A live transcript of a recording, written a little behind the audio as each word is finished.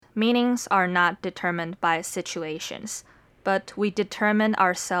meanings are not determined by situations, but we determine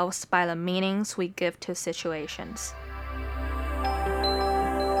ourselves by the meanings we give to situations.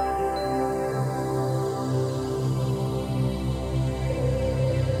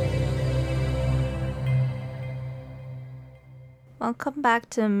 Welcome back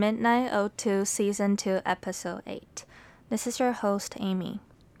to Midnight O2 Season 2 Episode 8. This is your host, Amy.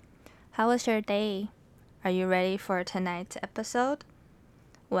 How was your day? Are you ready for tonight's episode?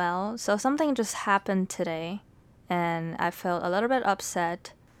 Well, so something just happened today, and I felt a little bit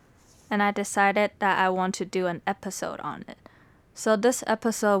upset, and I decided that I want to do an episode on it. So this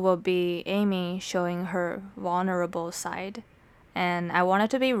episode will be Amy showing her vulnerable side, and I want it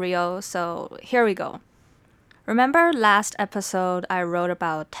to be real, so here we go. Remember last episode I wrote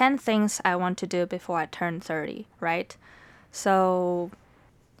about 10 things I want to do before I turn 30, right? So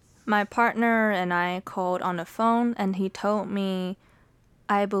my partner and I called on the phone and he told me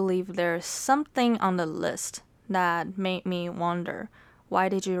I believe there's something on the list that made me wonder, why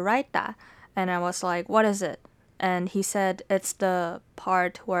did you write that? And I was like, what is it? And he said it's the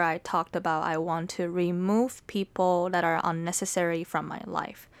part where I talked about I want to remove people that are unnecessary from my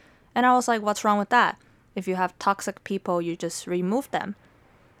life. And I was like, what's wrong with that? If you have toxic people, you just remove them.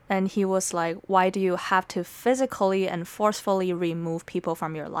 And he was like, why do you have to physically and forcefully remove people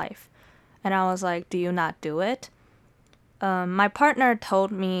from your life? And I was like, do you not do it? My partner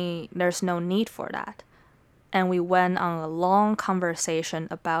told me there's no need for that. And we went on a long conversation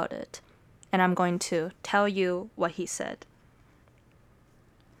about it. And I'm going to tell you what he said.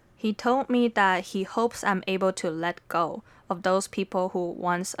 He told me that he hopes I'm able to let go of those people who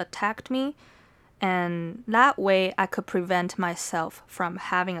once attacked me, and that way I could prevent myself from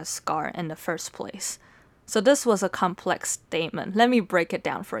having a scar in the first place. So this was a complex statement. Let me break it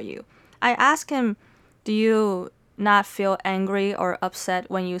down for you. I asked him, do you not feel angry or upset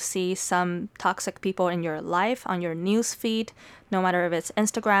when you see some toxic people in your life on your news feed, no matter if it's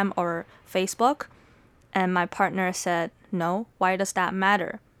Instagram or Facebook? And my partner said, no, why does that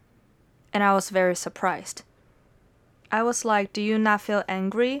matter? And I was very surprised. I was like, do you not feel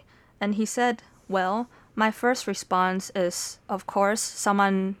angry? And he said, well, my first response is, of course,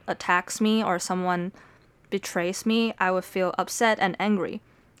 someone attacks me or someone betrays me, I would feel upset and angry.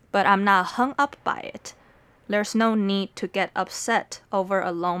 But I'm not hung up by it. There's no need to get upset over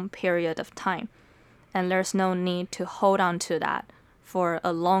a long period of time. And there's no need to hold on to that for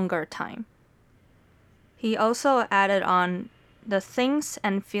a longer time. He also added on, the things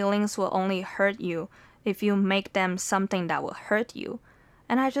and feelings will only hurt you if you make them something that will hurt you.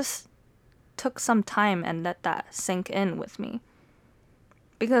 And I just took some time and let that sink in with me.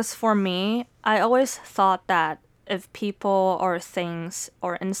 Because for me, I always thought that if people or things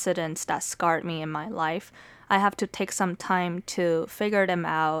or incidents that scarred me in my life, I have to take some time to figure them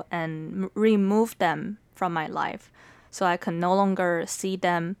out and remove them from my life so I can no longer see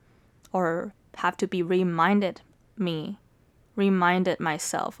them or have to be reminded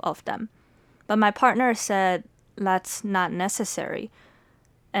myself of them. But my partner said that's not necessary.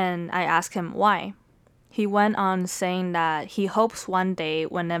 And I asked him why. He went on saying that he hopes one day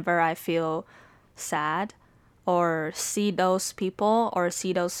whenever I feel sad or see those people or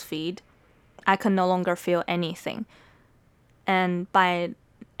see those feed, I can no longer feel anything. And by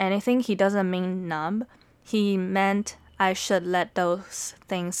anything, he doesn't mean numb. He meant I should let those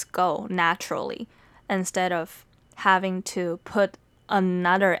things go naturally instead of having to put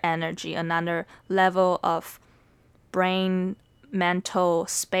another energy, another level of brain mental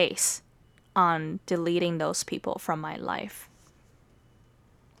space on deleting those people from my life.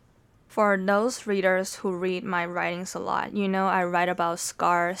 For those readers who read my writings a lot, you know I write about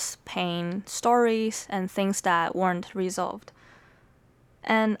scars, pain, stories, and things that weren't resolved.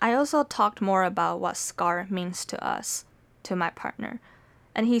 And I also talked more about what scar means to us, to my partner.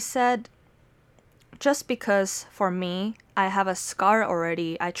 And he said, just because for me, I have a scar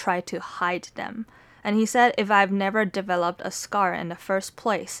already, I try to hide them. And he said if I've never developed a scar in the first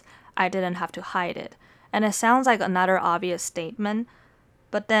place, I didn't have to hide it. And it sounds like another obvious statement,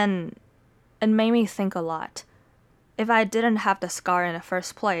 but then it made me think a lot. If I didn't have the scar in the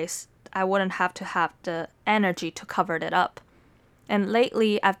first place, I wouldn't have to have the energy to cover it up. And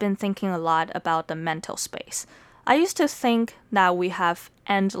lately, I've been thinking a lot about the mental space. I used to think that we have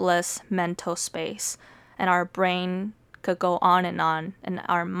endless mental space, and our brain could go on, and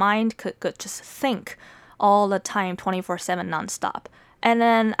our mind could just think all the time, 24/7 nonstop. And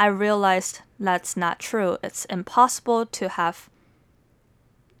then I realized that's not true. It's impossible to have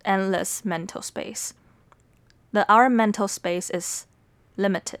endless mental space. Our mental space is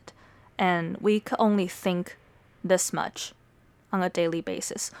limited, and we can only think this much. on a daily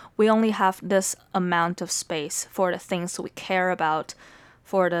basis. We only have this amount of space for the things we care about,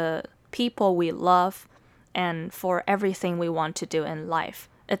 for the people we love, and for everything we want to do in life.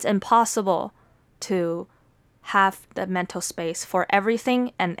 It's impossible to have the mental space for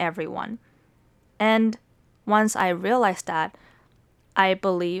everything and everyone. And once I realized that, I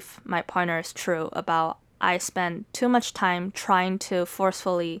believe my partner is true about I spend too much time trying to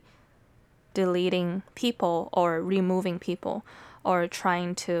forcefully deleting people or removing people or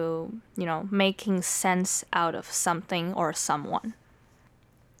trying to, making sense out of something or someone.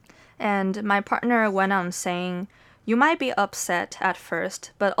 And my partner went on saying, you might be upset at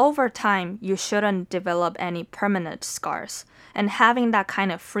first, but over time, you shouldn't develop any permanent scars. And having that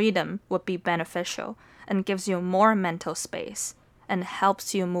kind of freedom would be beneficial and gives you more mental space and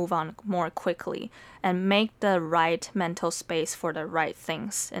helps you move on more quickly and make the right mental space for the right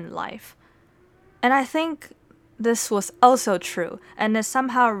things in life. And I think this was also true, and it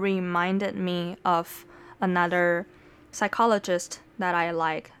somehow reminded me of another psychologist that I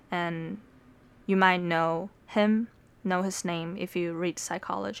like, and you might know his name if you read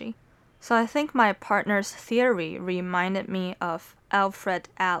psychology. So I think my partner's theory reminded me of Alfred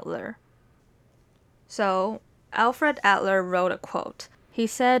Adler. So Alfred Adler wrote a quote. He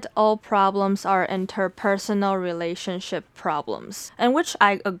said all problems are interpersonal relationship problems, and which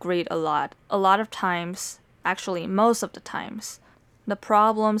I agreed a lot. A lot of times, actually most of the times, the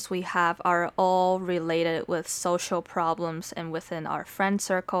problems we have are all related with social problems and within our friend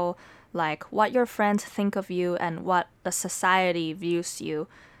circle, like what your friends think of you and what the society views you.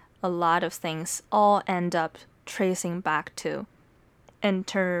 A lot of things all end up tracing back to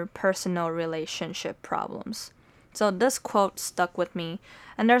interpersonal relationship problems. So this quote stuck with me,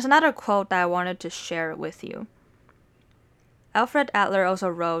 and there's another quote that I wanted to share with you. Alfred Adler also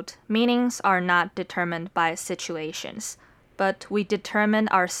wrote, meanings are not determined by situations, but we determine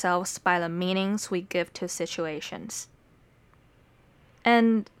ourselves by the meanings we give to situations.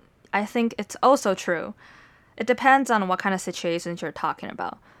 And I think it's also true. It depends on what kind of situations you're talking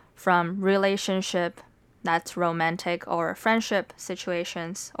about. From relationship, that's romantic, or friendship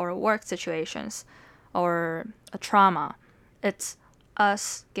situations, or work situations, or a trauma. It's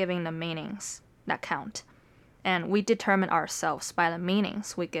us giving the meanings that count. And we determine ourselves by the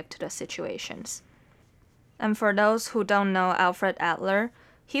meanings we give to the situations. And for those who don't know Alfred Adler,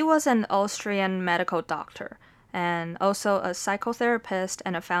 he was an Austrian medical doctor and also a psychotherapist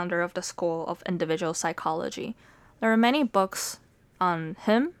and a founder of the School of Individual Psychology. There are many books on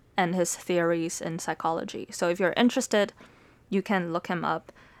him and his theories in psychology. So if you're interested, you can look him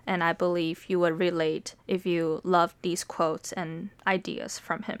up, and I believe you would relate if you love these quotes and ideas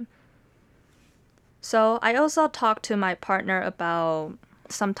from him. So I also talk to my partner about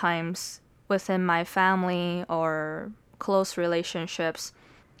sometimes within my family or close relationships,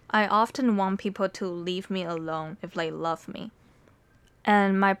 I often want people to leave me alone if they love me.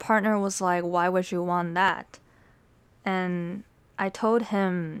 And my partner was like, why would you want that? And I told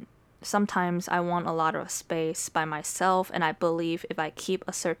him sometimes I want a lot of space by myself, and I believe if I keep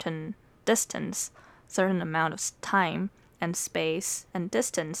a certain distance, certain amount of time and space and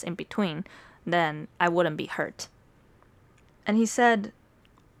distance in between, then I wouldn't be hurt. And he said,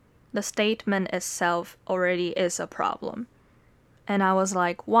 the statement itself already is a problem. And I was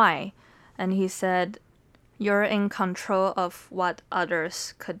like, why? And he said, you're in control of what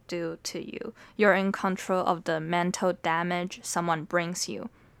others could do to you. You're in control of the mental damage someone brings you.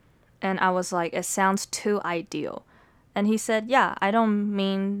 And I was like, it sounds too ideal. And he said, yeah, I don't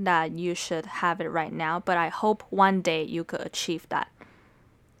mean that you should have it right now, but I hope one day you could achieve that.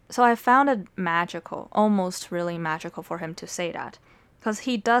 So I found it magical, almost really magical for him to say that. Because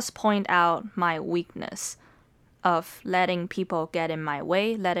he does point out my weakness of letting people get in my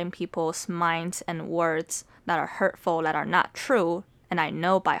way, letting people's minds and words that are hurtful, that are not true, and I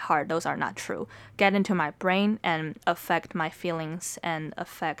know by heart those are not true, get into my brain and affect my feelings and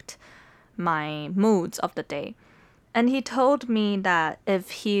affect my moods of the day. And he told me that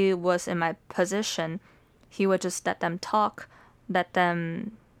if he was in my position, he would just let them talk, let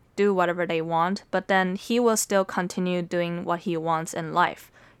them do whatever they want, but then he will still continue doing what he wants in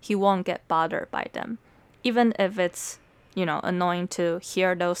life. He won't get bothered by them. Even if it's, annoying to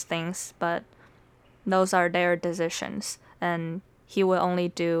hear those things, but those are their decisions. And he will only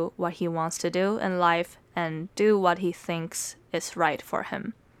do what he wants to do in life and do what he thinks is right for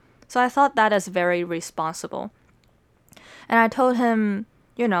him. So I thought that is very responsible. And I told him,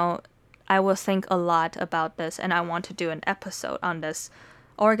 I will think a lot about this and I want to do an episode on this,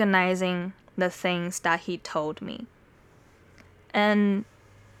 organizing the things that he told me. And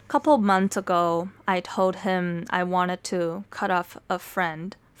couple months ago, I told him I wanted to cut off a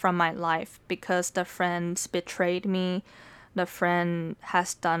friend from my life because the friends betrayed me. The friend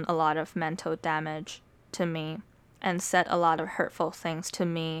has done a lot of mental damage to me and said a lot of hurtful things to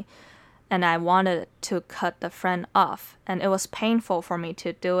me. And I wanted to cut the friend off. And it was painful for me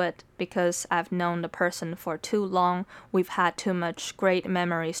to do it because I've known the person for too long. We've had too much great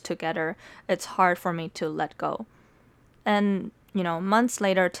memories together. It's hard for me to let go. And, months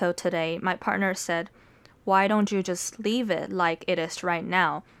later till today, my partner said, why don't you just leave it like it is right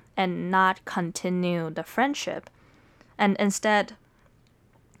now and not continue the friendship? And instead,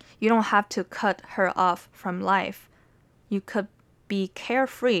 you don't have to cut her off from life. You could be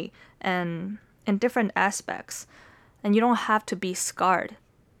carefree and in different aspects, and you don't have to be scarred.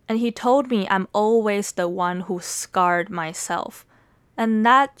 And he told me I'm always the one who scarred myself. And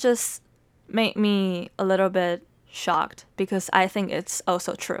that just made me a little bit shocked because I think it's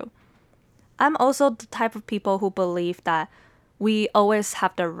also true. I'm also the type of people who believe that we always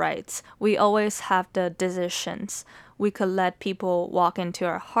have the rights. We always have the decisions. We could let people walk into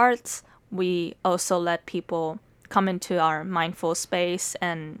our hearts. We also let people come into our mindful space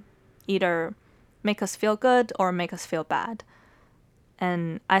and either make us feel good or make us feel bad.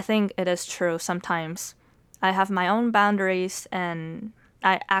 And I think it is true sometimes. I have my own boundaries and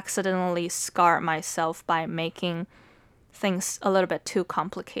I accidentally scar myself by making things a little bit too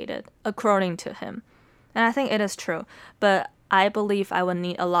complicated, according to him. And I think it is true, but I believe I will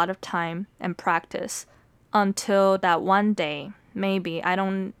need a lot of time and practice until that one day, maybe I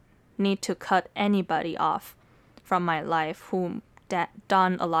don't need to cut anybody off from my life who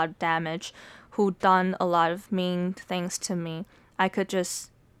done a lot of damage, who done a lot of mean things to me. I could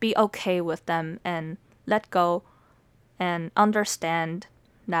just be okay with them and let go and understand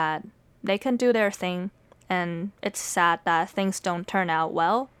that they can do their thing. And it's sad that things don't turn out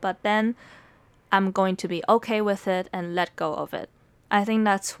well, but then I'm going to be okay with it and let go of it. I think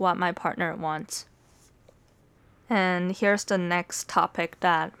that's what my partner wants. And here's the next topic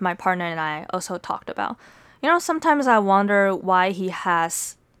that my partner and I also talked about. Sometimes I wonder why he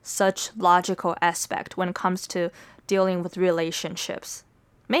has such logical aspect when it comes to dealing with relationships.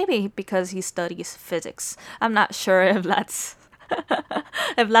 Maybe because he studies physics. I'm not sure if that's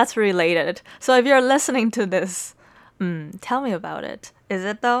if that's related. So if you're listening to this, tell me about it. Is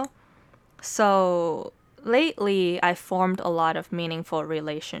it though? So lately, I formed a lot of meaningful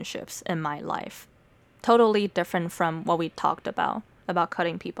relationships in my life. Totally different from what we talked about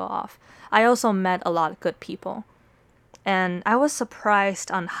cutting people off. I also met a lot of good people. And I was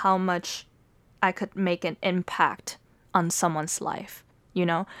surprised on how much I could make an impact on someone's life.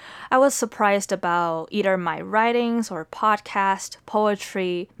 I was surprised about either my writings or podcast,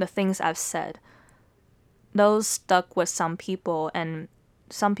 poetry, the things I've said. Those stuck with some people, and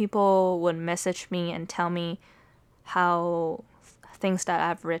some people would message me and tell me how things that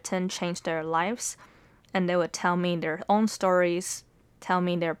I've written changed their lives. And they would tell me their own stories, tell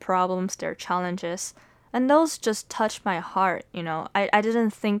me their problems, their challenges. And those just touched my heart, I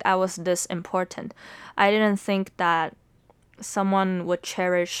didn't think I was this important. I didn't think that someone would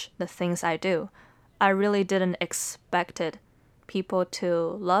cherish the things I do. I really didn't expect people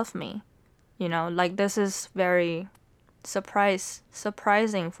to love me. This is very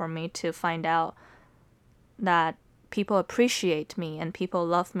surprising for me to find out that people appreciate me and people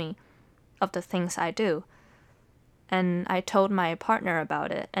love me of the things I do. And I told my partner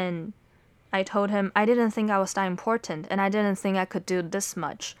about it, and I told him I didn't think I was that important, and I didn't think I could do this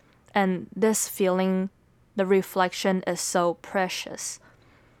much. And this feeling, the reflection is so precious.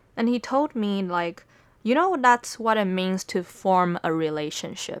 And he told me, that's what it means to form a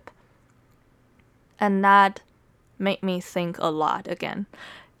relationship. And that made me think a lot again.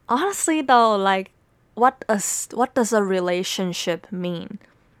 Honestly, though, what does a relationship mean?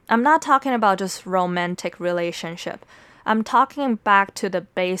 I'm not talking about just romantic relationship. I'm talking back to the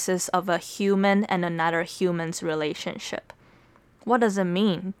basis of a human and another human's relationship. What does it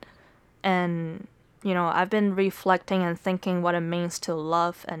mean? And, I've been reflecting and thinking what it means to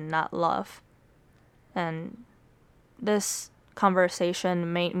love and not love. And this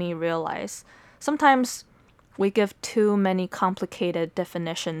conversation made me realize sometimes we give too many complicated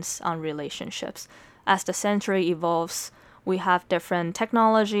definitions on relationships. As the century evolves, we have different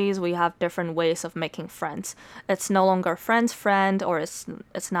technologies, we have different ways of making friends. It's no longer friend, or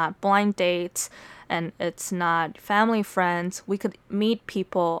it's not blind dates, and it's not family friends. We could meet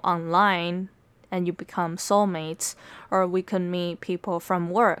people online and you become soulmates, or we could meet people from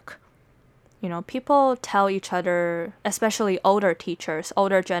work. People tell each other, especially older teachers,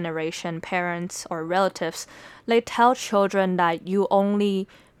 older generation, parents or relatives, they tell children that you only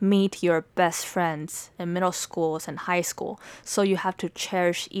meet your best friends in middle schools and high school, so you have to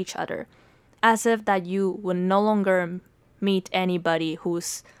cherish each other, as if that you would no longer meet anybody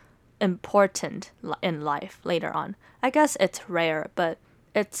who's important in life later on. I guess it's rare, but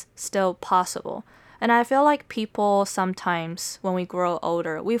it's still possible. And I feel like people sometimes, when we grow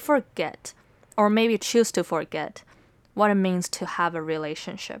older, we forget, or maybe choose to forget, what it means to have a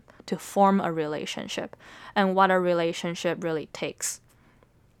relationship, to form a relationship, and what a relationship really takes.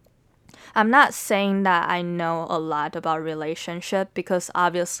 I'm not saying that I know a lot about relationship because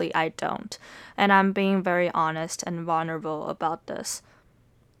obviously I don't, and I'm being very honest and vulnerable about this.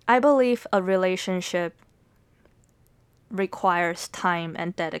 I believe a relationship requires time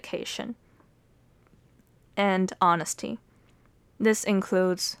and dedication and honesty. This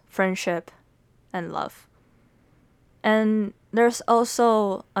includes friendship and love. And there's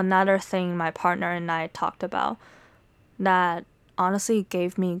also another thing my partner and I talked about that honestly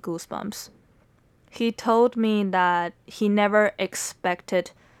gave me goosebumps. He told me that he never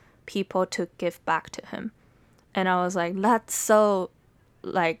expected people to give back to him. And I was like, that's so,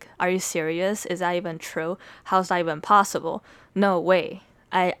 like, are you serious? Is that even true? How's that even possible? No way.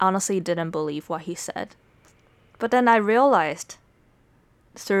 I honestly didn't believe what he said. But then I realized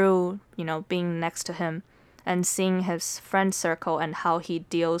through, being next to him and seeing his friend circle and how he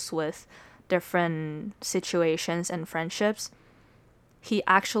deals with different situations and friendships, he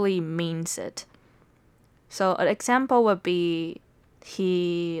actually means it. So an example would be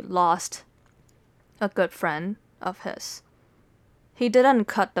he lost a good friend of his. He didn't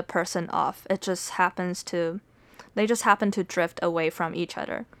cut the person off. They just happen to drift away from each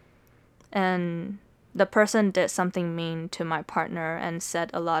other. And the person did something mean to my partner and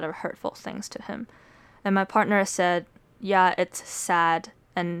said a lot of hurtful things to him. And my partner said, yeah, it's sad.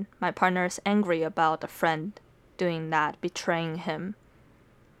 And my partner is angry about a friend doing that, betraying him.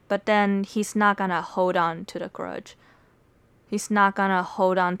 But then he's not gonna hold on to the grudge. He's not gonna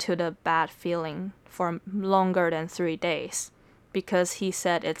hold on to the bad feeling for longer than 3 days because he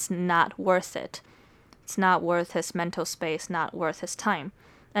said it's not worth it. It's not worth his mental space, not worth his time.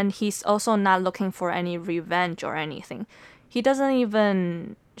 And he's also not looking for any revenge or anything. He doesn't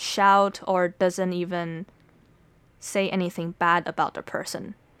even shout or doesn't even say anything bad about the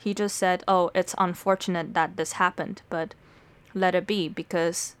person. He just said, oh, it's unfortunate that this happened, but let it be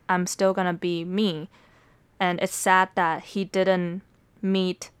because I'm still gonna be me. And it's sad that he didn't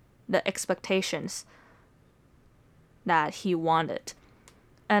meet the expectations that he wanted.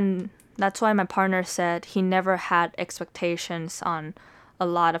 And that's why my partner said he never had expectations on a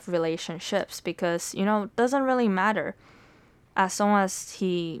lot of relationships because, it doesn't really matter as long as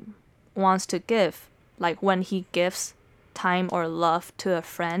he wants to give. Like when he gives time or love to a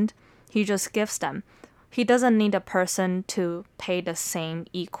friend, he just gives them. He doesn't need a person to pay the same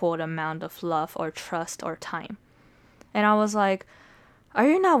equal amount of love or trust or time. And I was like, are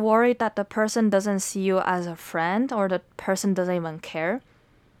you not worried that the person doesn't see you as a friend or the person doesn't even care?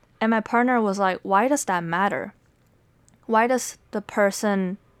 And my partner was like, why does that matter? Why does the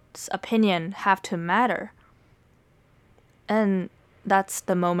person's opinion have to matter? And that's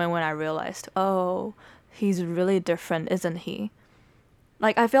the moment when I realized, oh, he's really different, isn't he?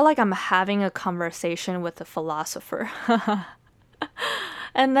 Like, I feel like I'm having a conversation with a philosopher.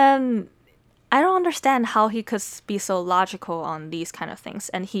 And then I don't understand how he could be so logical on these kind of things.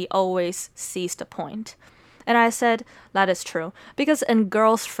 And he always sees the point. And I said, that is true. Because in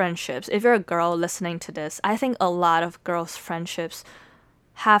girls' friendships, if you're a girl listening to this, I think a lot of girls' friendships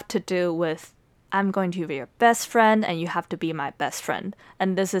have to do with, I'm going to be your best friend and you have to be my best friend.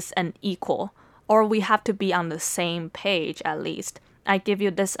 And this is an equal. Or we have to be on the same page at least. I give you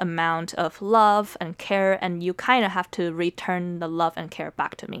this amount of love and care, and you kind of have to return the love and care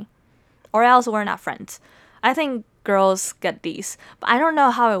back to me. Or else we're not friends. I think girls get these, but I don't know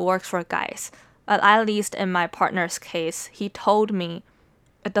how it works for guys. But at least in my partner's case, he told me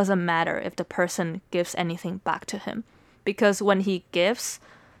it doesn't matter if the person gives anything back to him. Because when he gives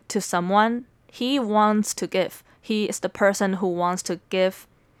to someone, he wants to give. He is the person who wants to give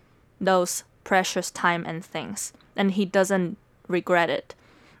those precious time and things. And he doesn't regret it.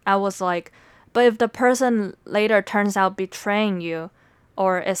 I was like, but if the person later turns out betraying you,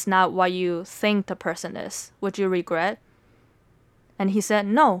 or it's not what you think the person is, would you regret? And he said,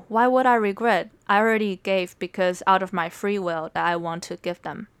 no, why would I regret? I already gave because out of my free will that I want to give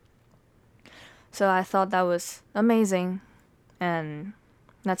them. So I thought that was amazing. And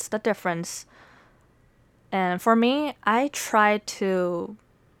that's the difference. And for me, I try to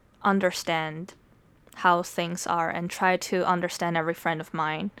understand how things are and try to understand every friend of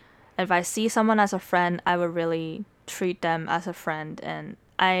mine. If I see someone as a friend, I would really treat them as a friend, and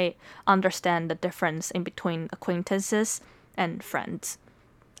I understand the difference in between acquaintances and friends.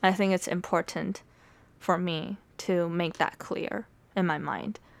 I think it's important for me to make that clear in my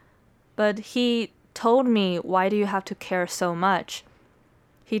mind. But he told me, why do you have to care so much?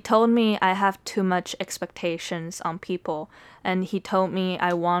 He told me I have too much expectations on people, and he told me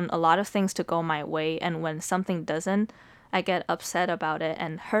I want a lot of things to go my way, and when something doesn't, I get upset about it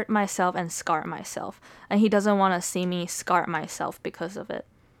and hurt myself and scar myself. And he doesn't want to see me scar myself because of it.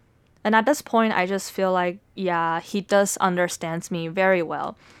 And at this point, I just feel like, yeah, he does understands me very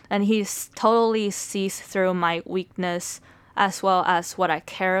well. And he totally sees through my weakness as well as what I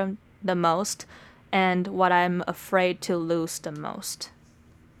care the most and what I'm afraid to lose the most.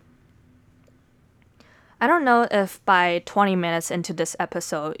 I don't know if by 20 minutes into this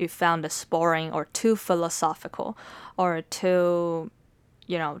episode you found this boring or too philosophical or too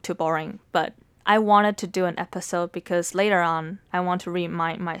boring, but I wanted to do an episode because later on I want to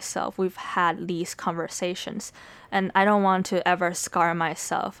remind myself we've had these conversations and I don't want to ever scar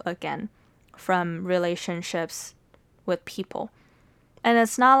myself again from relationships with people. And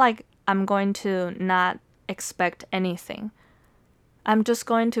it's not like I'm going to not expect anything. I'm just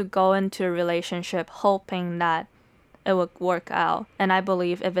going to go into a relationship hoping that it will work out. And I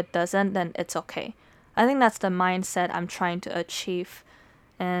believe if it doesn't, then it's okay. I think that's the mindset I'm trying to achieve.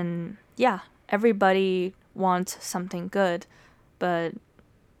 And yeah, everybody wants something good, but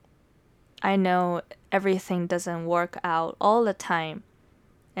I know everything doesn't work out all the time.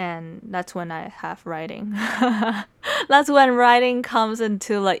 And that's when I have writing. That's when writing comes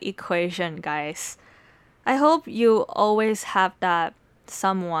into the equation, guys. I hope you always have that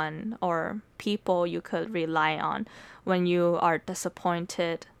someone or people you could rely on when you are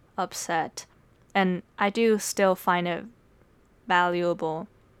disappointed, upset. And I do still find it valuable,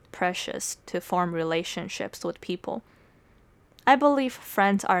 precious to form relationships with people. I believe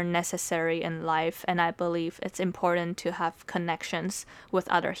friends are necessary in life, and I believe it's important to have connections with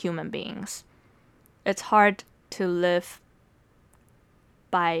other human beings. It's hard to live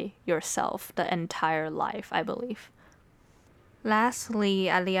by yourself the entire life, I believe. Lastly,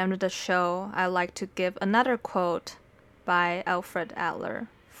 at the end of the show, I'd like to give another quote by Alfred Adler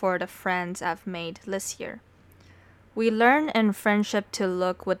for the friends I've made this year. We learn in friendship to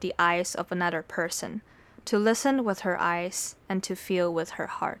look with the eyes of another person, to listen with her eyes, and to feel with her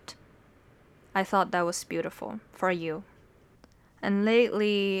heart. I thought that was beautiful for you. And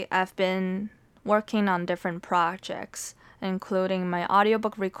lately, I've been working on different projects, including my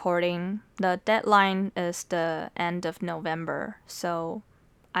audiobook recording. The deadline is the end of November, so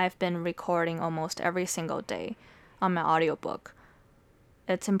I've been recording almost every single day on my audiobook.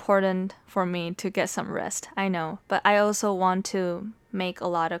 It's important for me to get some rest, I know, but I also want to make a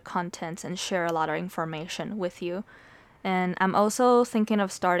lot of content and share a lot of information with you. And I'm also thinking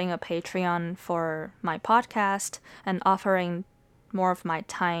of starting a Patreon for my podcast and offering more of my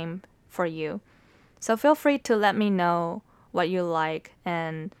time for you. So feel free to let me know what you like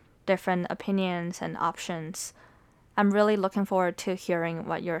and different opinions and options. I'm really looking forward to hearing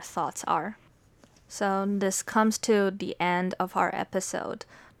what your thoughts are. So this comes to the end of our episode.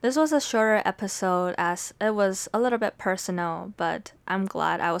 This was a shorter episode as it was a little bit personal, but I'm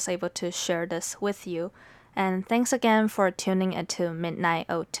glad I was able to share this with you. And thanks again for tuning into Midnight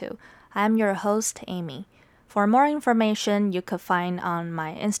O2. I'm your host, Amy. For more information, you could find on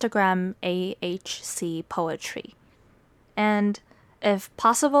my Instagram, AHC Poetry. And if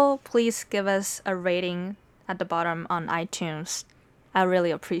possible, please give us a rating at the bottom on iTunes. I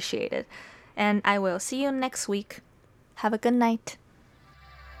really appreciate it. And I will see you next week. Have a good night.